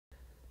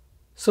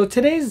So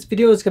today's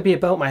video is going to be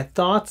about my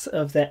thoughts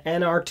of the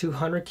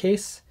NR200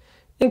 case,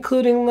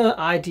 including the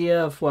idea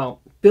of,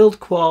 well, build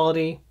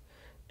quality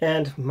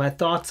and my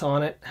thoughts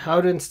on it, how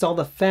to install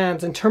the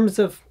fans in terms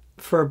of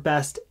for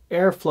best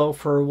airflow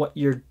for what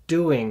you're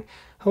doing.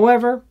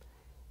 However,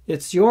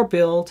 it's your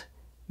build,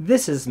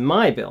 this is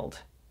my build,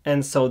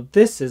 and so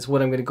this is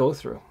what I'm going to go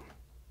through.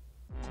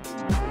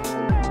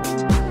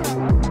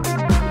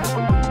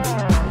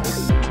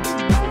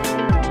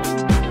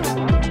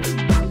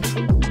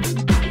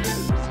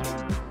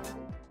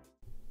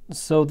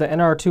 So the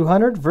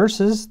NR200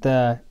 versus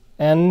the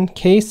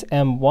N-Case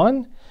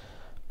M1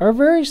 are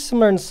very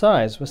similar in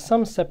size with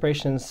some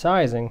separation in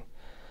sizing.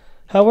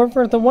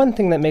 However, the one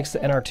thing that makes the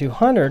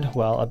NR200,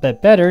 well, a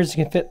bit better is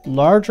you can fit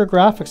larger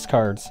graphics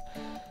cards.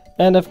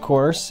 And of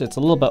course, it's a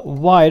little bit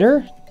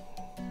wider.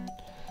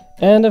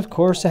 And of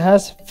course, it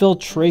has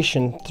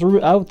filtration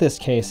throughout this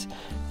case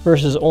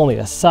versus only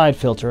a side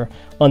filter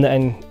on the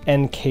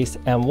N-Case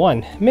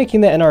M1,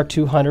 making the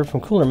NR200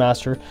 from Cooler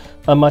Master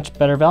a much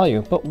better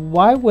value. But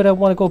why would I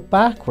want to go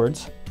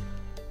backwards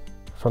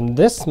from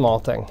this small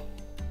thing?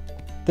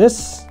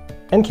 This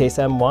N-Case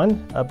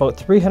M1, about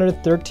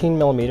 313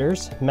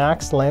 millimeters,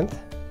 max length,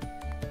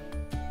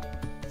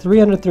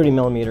 330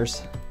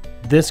 millimeters.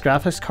 This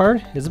graphics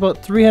card is about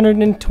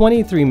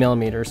 323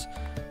 millimeters.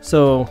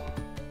 So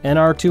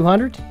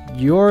NR200,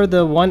 you're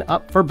the one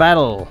up for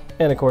battle.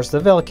 And of course the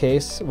Vel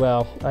case,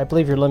 well, I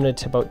believe you're limited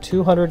to about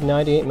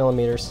 298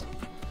 millimeters.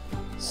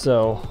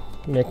 So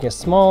making a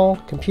small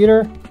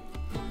computer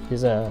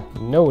is a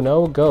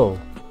no-go.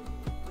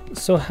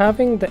 So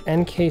having the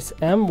N-Case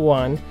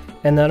M1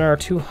 and the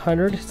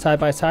NR200 side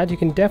by side, you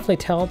can definitely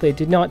tell they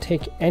did not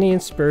take any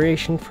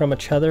inspiration from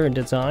each other in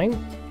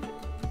design.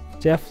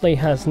 Definitely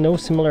has no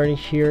similarity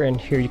here and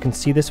here. You can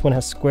see this one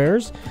has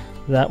squares,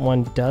 that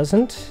one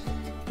doesn't.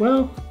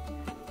 Well,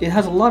 it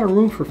has a lot of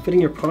room for fitting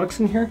your products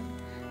in here,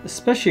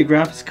 especially a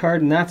graphics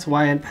card, and that's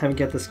why I haven't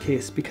get this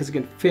case, because it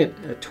can fit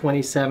a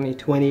 2070,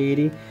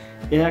 2080.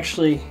 It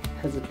actually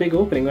has a big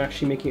opening,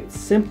 actually making it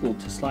simple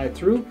to slide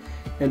through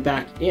and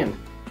back in.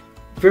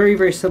 Very,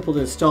 very simple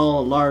to install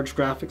a large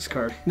graphics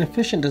card. An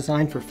efficient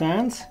design for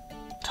fans,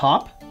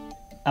 top,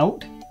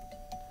 out,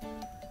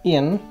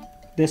 in,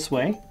 this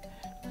way,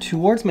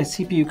 towards my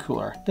CPU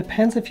cooler.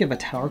 Depends if you have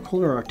a tower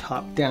cooler or a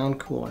top-down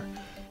cooler.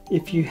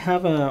 If you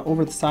have a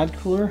over-the-side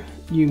cooler,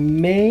 you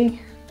may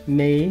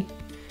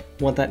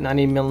want that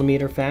 90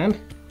 millimeter fan.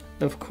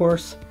 Of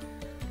course,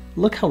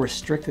 look how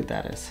restricted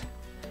that is.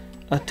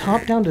 A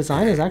top-down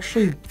design is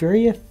actually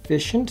very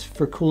efficient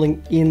for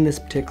cooling in this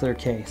particular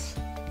case,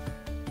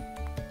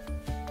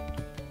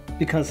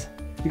 because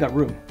you got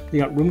room.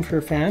 You got room for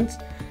your fans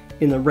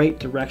in the right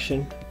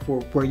direction for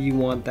where you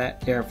want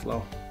that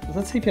airflow.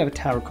 Let's say if you have a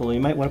tower cooler,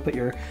 you might want to put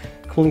your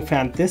cooling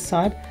fan this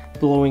side,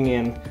 blowing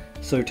in,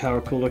 so your tower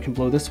cooler can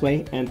blow this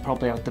way and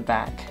probably out the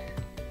back.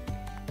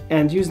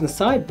 And using the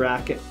side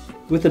bracket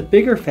with a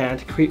bigger fan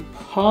to create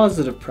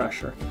positive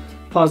pressure.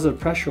 Positive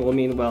pressure will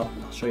mean, well,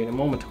 I'll show you in a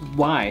moment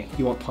why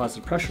you want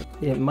positive pressure.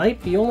 It might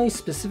be only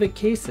specific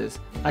cases.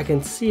 I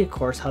can see, of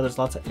course, how there's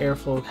lots of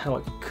airflow, how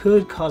it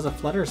could cause a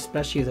flutter,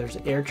 especially if there's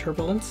air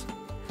turbulence.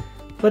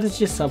 But it's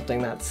just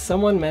something that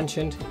someone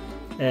mentioned,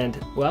 and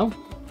well,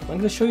 I'm going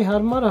to show you how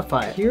to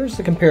modify it. Here's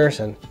the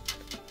comparison.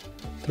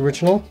 The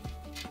original.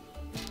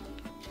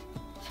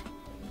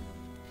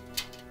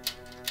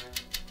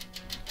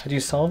 How do you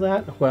solve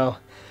that? Well,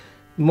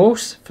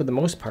 for the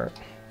most part,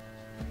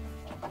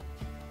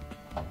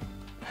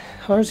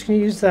 I was going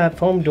to use that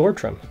foam door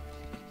trim.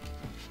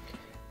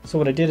 So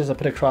what I did is I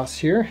put it across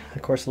here.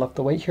 Of course, I left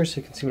the weight here so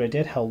you can see what I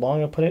did, how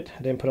long I put it.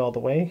 I didn't put it all the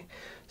way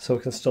so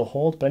it can still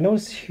hold. But I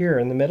noticed here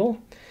in the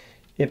middle,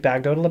 it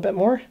bagged out a little bit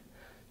more.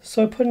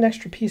 So I put an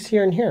extra piece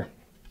here and here.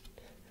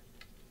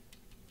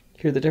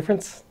 Hear the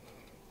difference?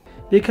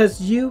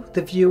 Because you,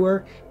 the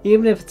viewer,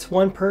 even if it's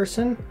one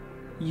person,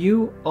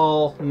 you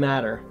all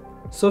matter.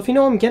 So if you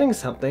know I'm getting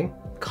something,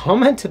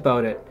 comment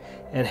about it.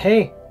 And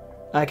hey,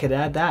 I could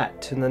add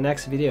that to the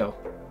next video.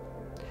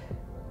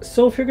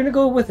 So if you're going to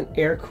go with an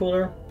air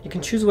cooler, you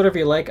can choose whatever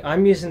you like.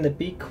 I'm using the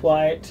Be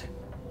Quiet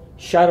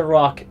Shadow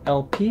Rock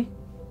LP.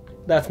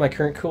 That's my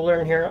current cooler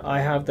in here. I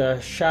have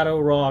the Shadow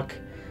Rock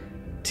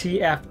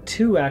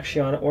TF2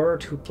 actually on order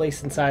to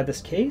place inside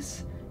this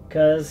case,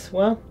 because,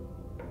 well,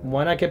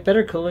 why not get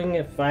better cooling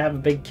if I have a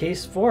big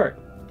case for it?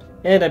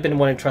 And I've been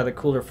wanting to try the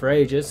cooler for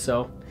ages,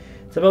 so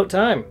it's about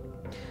time.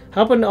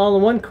 How about an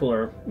all-in-one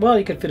cooler? Well,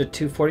 you can fit a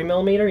 240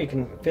 millimeter, you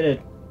can fit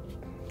a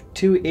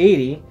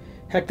 280.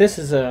 Heck, this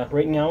is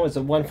right now is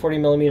a 140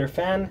 millimeter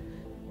fan.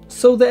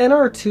 So the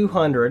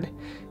NR200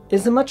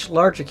 is a much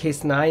larger case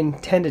than I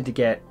intended to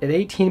get. At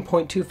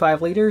 18.25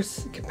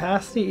 liters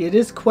capacity, it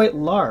is quite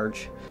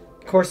large.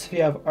 Of course, if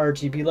you have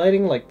RGB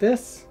lighting like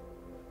this,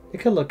 it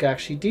could look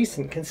actually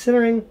decent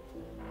considering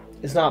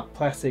it's not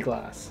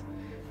plexiglass.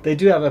 They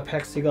do have a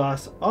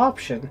plexiglass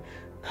option,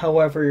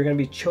 however, you're going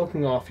to be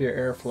choking off your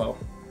airflow.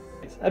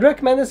 I'd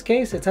recommend this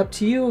case. It's up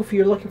to you if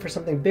you're looking for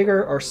something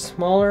bigger or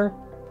smaller,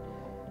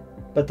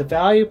 but the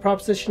value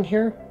proposition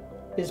here,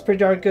 is pretty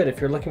darn good if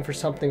you're looking for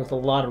something with a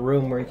lot of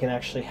room where you can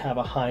actually have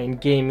a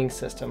high-end gaming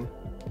system.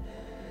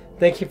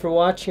 Thank you for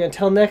watching.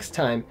 Until next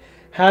time,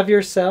 have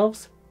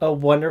yourselves a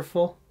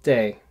wonderful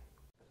day.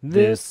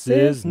 This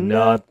is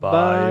not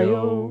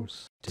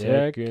BIOS,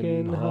 tech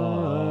and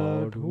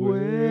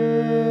hardware.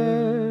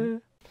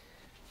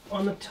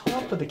 On the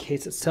top of the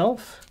case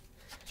itself,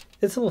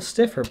 it's a little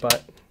stiffer,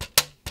 but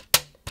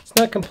it's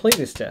not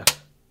completely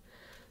stiff.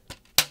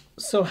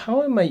 So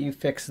how might you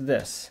fix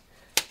this?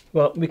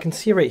 Well, we can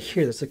see right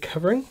here there's a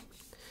covering.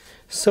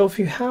 So if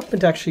you happen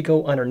to actually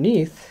go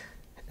underneath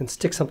and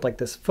stick something like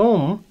this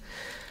foam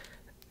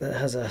that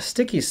has a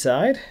sticky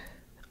side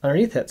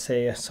underneath that,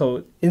 say,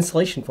 so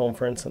insulation foam,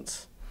 for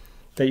instance,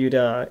 that you'd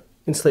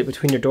insulate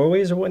between your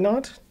doorways or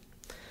whatnot,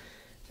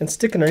 and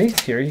stick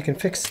underneath here, you can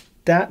fix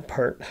that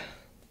part.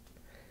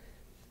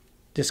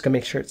 Just gonna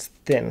make sure it's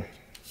thin.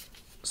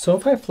 So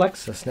if I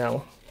flex this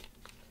now,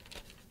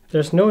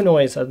 there's no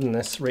noise other than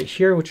this right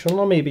here, which will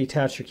normally be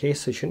attached to your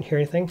case, so you shouldn't hear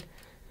anything.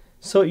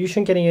 So you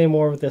shouldn't get any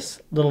more of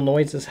this little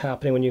noises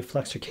happening when you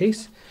flex your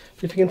case.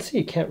 But if you can see,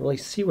 you can't really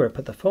see where I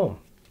put the foam.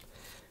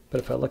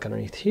 But if I look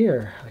underneath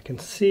here, I can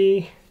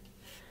see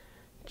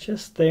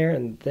just there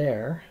and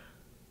there.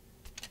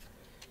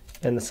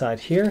 And the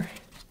side here,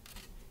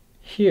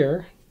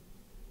 here,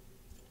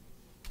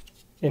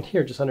 and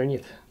here just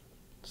underneath.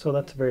 So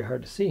that's very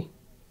hard to see.